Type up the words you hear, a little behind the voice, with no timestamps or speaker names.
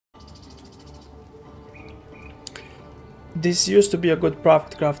This used to be a good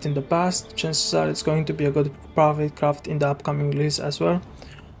profit craft in the past. Chances are it's going to be a good profit craft in the upcoming release as well.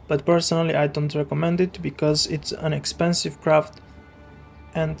 But personally I don't recommend it because it's an expensive craft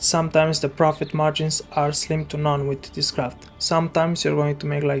and sometimes the profit margins are slim to none with this craft. Sometimes you're going to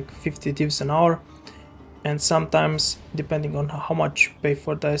make like 50 divs an hour, and sometimes, depending on how much you pay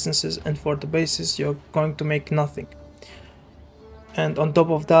for the essences and for the bases, you're going to make nothing. And on top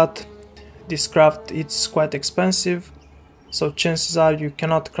of that, this craft it's quite expensive, so chances are you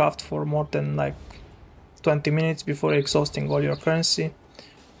cannot craft for more than like 20 minutes before exhausting all your currency,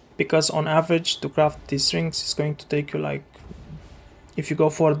 because on average to craft these rings is going to take you like, if you go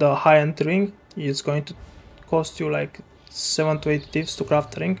for the high-end ring, it's going to cost you like 7 to 8 divs to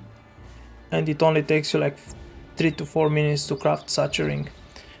craft a ring, and it only takes you like 3 to 4 minutes to craft such a ring.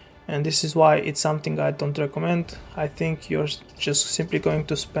 And this is why it's something I don't recommend. I think you're just simply going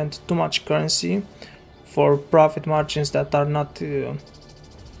to spend too much currency for profit margins that are not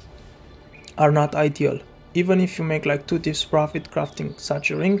ideal. Even if you make like 2 divs profit crafting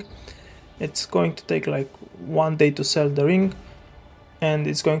such a ring, it's going to take like 1 day to sell the ring, and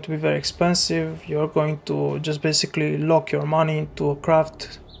it's going to be very expensive. You're going to just basically lock your money into a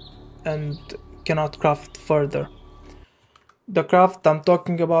craft and cannot craft further. The craft I'm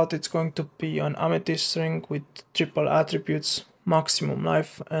talking about, it's going to be an amethyst ring with triple attributes, maximum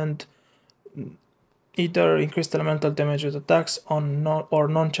life, and either increased elemental damage with attacks on or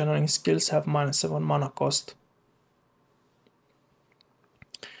non-channeling skills have -7 mana cost.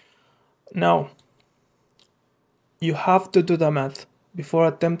 Now, you have to do the math. Before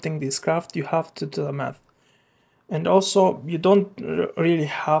attempting this craft, you have to do the math. And also, you don't really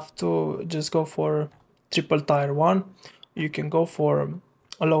have to just go for triple tier 1. You can go for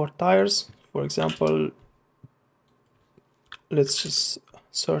lower tiers. For example, let's just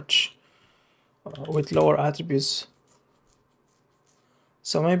search with lower attributes.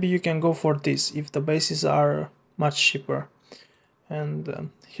 So maybe you can go for this if the bases are much cheaper.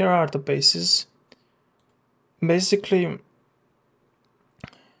 And here are the bases. Basically,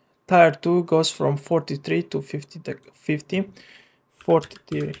 tier 2 goes from 43 to 50.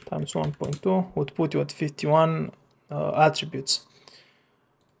 43 times 1.2 would put you at 51 attributes.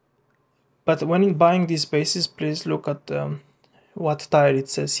 But when buying these bases, please look at what tier it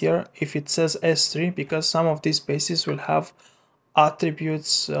says here. If it says S3, because some of these bases will have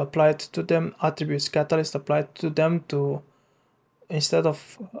attributes applied to them, attributes catalyst applied to them, to instead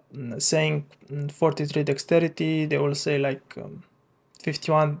of saying 43 dexterity, they will say like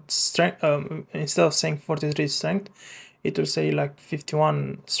 51 strength. Instead of saying 43 strength, it will say like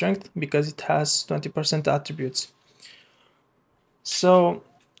 51 strength because it has 20% attributes. So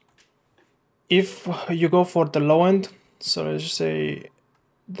if you go for the low end, so let's just say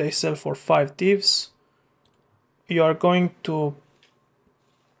they sell for 5 divs, you are going to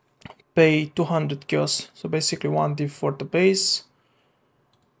pay 200 chaos, so basically 1 div for the base,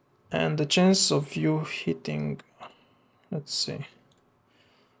 and the chance of you hitting, let's see,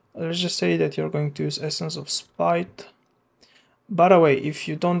 let's just say that you're going to use Essence of Spite. By the way, if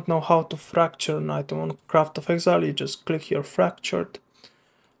you don't know how to fracture an item on Craft of Exile, you just click here Fractured,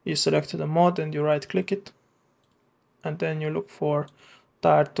 you select the mod and you right click it, and then you look for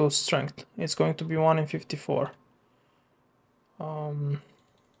tier 2 strength. It's going to be 1 in 54.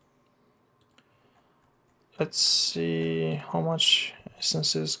 Let's see how much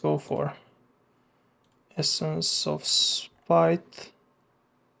essences go for. Essence of Spite.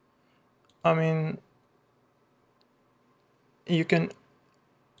 I mean, you can,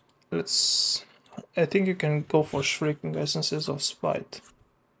 I think you can go for Shrieking Essences of Spite.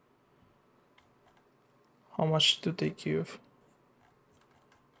 How much do they give?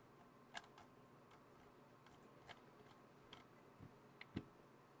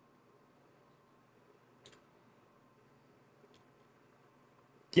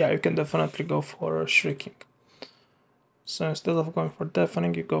 Yeah, you can definitely go for Shrieking. So instead of going for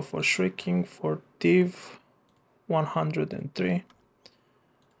Deafening, you go for Shrieking for Div 103.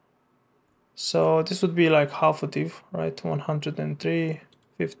 So this would be like half a div, right? 103,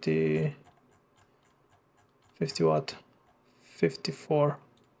 50 what? 54.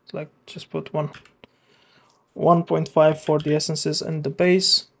 Like just put 1.5 for the essences and the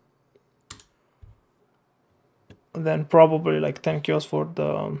base. And then probably like 10 kills for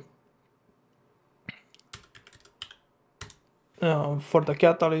the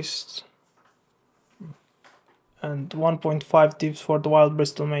catalyst, and 1.5 divs for the Wild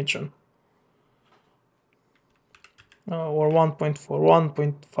Bristol Matron. Or 1.4,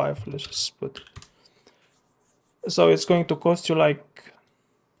 1.5, let's just put. So it's going to cost you like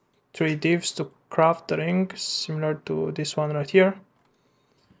 3 divs to craft the ring, similar to this one right here.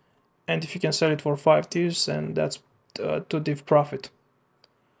 And if you can sell it for 5 divs, then that's 2 div profit.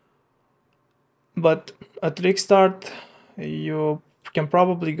 But at league start, you can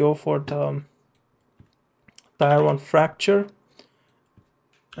probably go for the tier 1 fracture,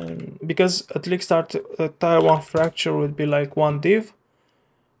 because at league start tier 1 fracture would be like 1 div,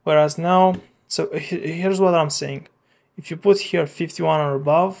 whereas now, so here's what I'm saying. If you put here 51 or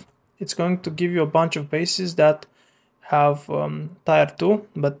above, it's going to give you a bunch of bases that have tier 2,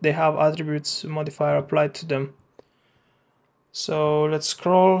 but they have attributes modifier applied to them. So let's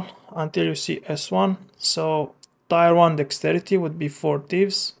scroll until you see S1. So tier 1 dexterity would be 4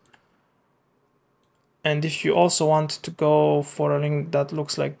 divs. And if you also want to go for a ring that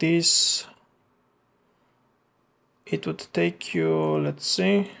looks like this, it would take you, let's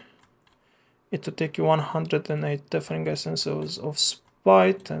see, it would take you 108 deafening essences of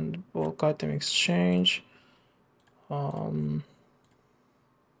spite and bulk item exchange.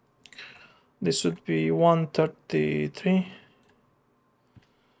 This would be 133.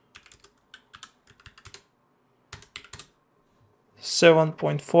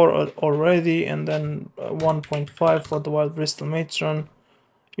 $7.4 already, and then 1.5 for the Wild Bristol Matron.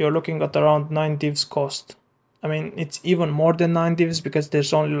 You're looking at around 9 divs cost. I mean, it's even more than 9 divs because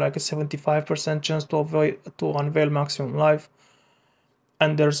there's only like a 75% chance to unveil maximum life,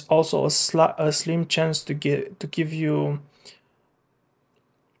 and there's also a slim chance to give you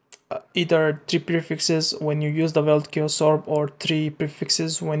either 3 prefixes when you use the Veiled Chaos Orb, or 3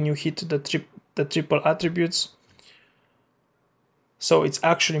 prefixes when you hit the triple attributes. So it's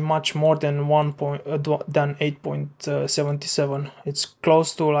actually much more than 8.77. It's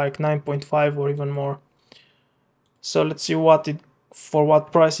close to like 9.5 or even more. So let's see for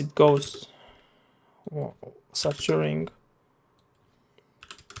what price it goes. Such a ring.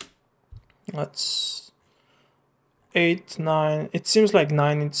 That's 8, 9. It seems like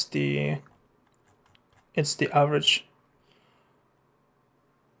 9. It's the average.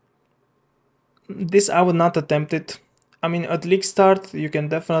 This I would not attempt it. I mean, at league start, you can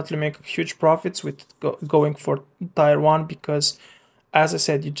definitely make huge profits with going for tier 1, because, as I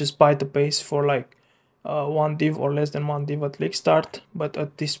said, you just buy the base for like 1 div or less than 1 div at league start. But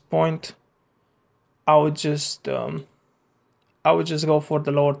at this point, I would just go for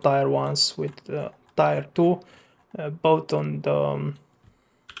the lower tier ones with tier 2, both on the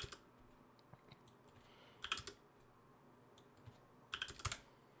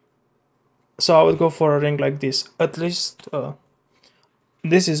so I would go for a ring like this. At least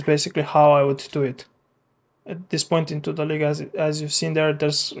this is basically how I would do it. At this point into the league, as you've seen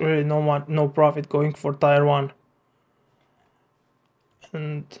there's really no profit going for tier 1.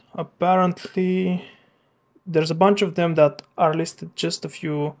 And apparently there's a bunch of them that are listed just a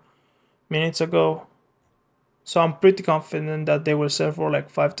few minutes ago. So I'm pretty confident that they will sell for like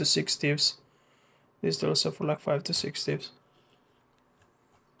 5 to 6 divs. This will sell for like 5 to 6 divs.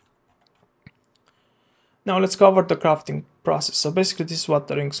 Now let's cover the crafting process. So basically this is what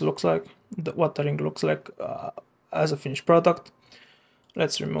the ring looks like. As a finished product.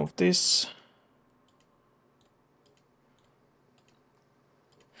 Let's remove this.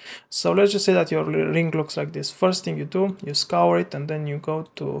 So let's just say that your ring looks like this. First thing you do, you scour it, and then you go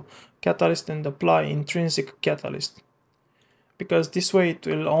to Catalyst and apply Intrinsic Catalyst. Because this way it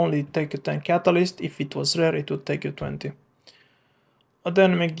will only take you 10 Catalyst. If it was rare, it would take you 20. And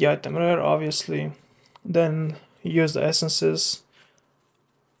then make the item rare, obviously. Then use the essences.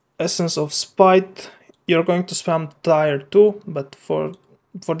 Essence of Spite, you're going to spam tier 2, but for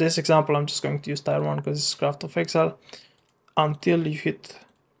this example I'm just going to use tier 1 because it's Craft of Exile, until you hit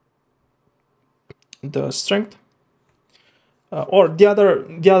the strength. Or the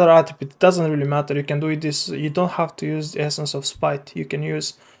other attribute, it doesn't really matter. You can do this, you don't have to use the Essence of Spite. You can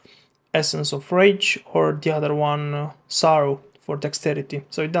use Essence of Rage or the other one, Sorrow, for dexterity.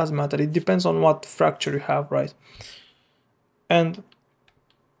 So it doesn't matter, it depends on what fracture you have, right? And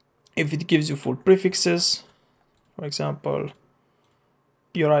if it gives you full prefixes, for example,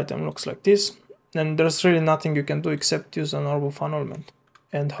 your item looks like this, then there's really nothing you can do except use an Orb of Annulment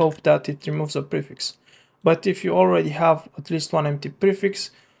and hope that it removes a prefix. But if you already have at least one empty prefix,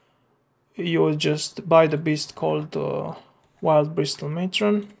 you will just buy the beast called Wild Bristol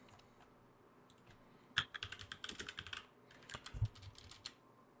Matron.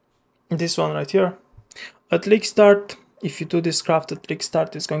 This one right here. At league start, if you do this craft at league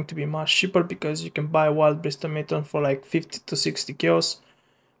start, it's going to be much cheaper because you can buy Wild Bristol Matron for like 50 to 60 chaos.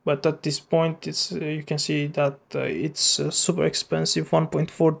 But at this point, it's you can see that it's super expensive,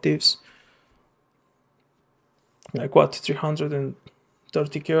 1.4 divs. Like what, 300 and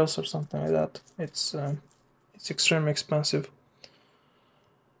 30 kills or something like that. It's extremely expensive.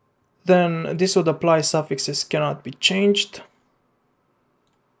 Then this would apply suffixes cannot be changed,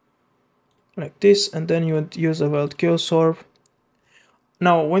 like this, and then you would use a Weld Kill Orb.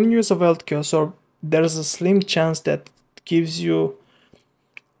 Now, when you use a Weld Kill Orb, there's a slim chance that it gives you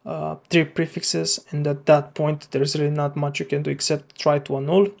 3 prefixes, and at that point there's really not much you can do except try to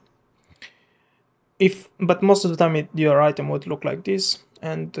annul. But most of the time your item would look like this,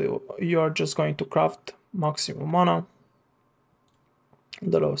 and you're just going to craft maximum mana.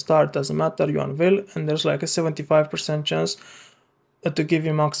 The low start doesn't matter, you unveil, and there's like a 75% chance to give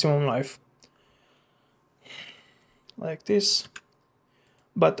you maximum life. Like this.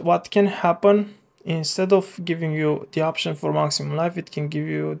 But what can happen, instead of giving you the option for maximum life, it can give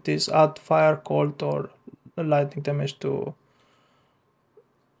you this add fire, cold, or lightning damage to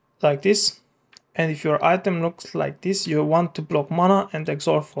like this. And if your item looks like this, you want to block mana and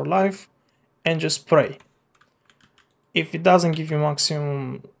exalt for life and just pray. If it doesn't give you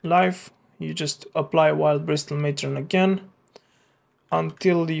maximum life, you just apply Wild Bristol Matron again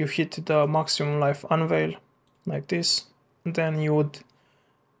until you hit the maximum life unveil, like this. Then you would,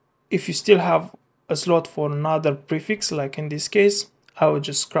 if you still have a slot for another prefix, like in this case, I would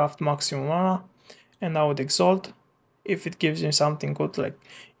just craft maximum mana and I would exalt. If it gives you something good like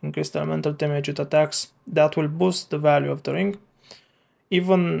increased elemental damage with attacks, that will boost the value of the ring.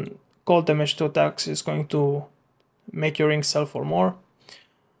 Even cold damage to attacks is going to make your ring sell for more.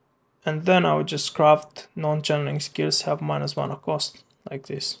 And then I would just craft non-channeling skills have minus mana cost, like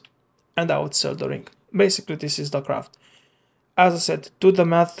this. And I would sell the ring. Basically, this is the craft. As I said, do the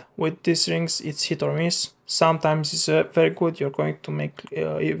math with these rings, it's hit or miss. Sometimes it's very good, you're going to make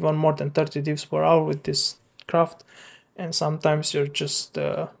even more than 30 divs per hour with this craft. And sometimes you're just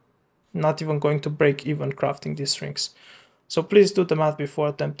not even going to break even crafting these rings. So please do the math before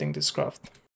attempting this craft.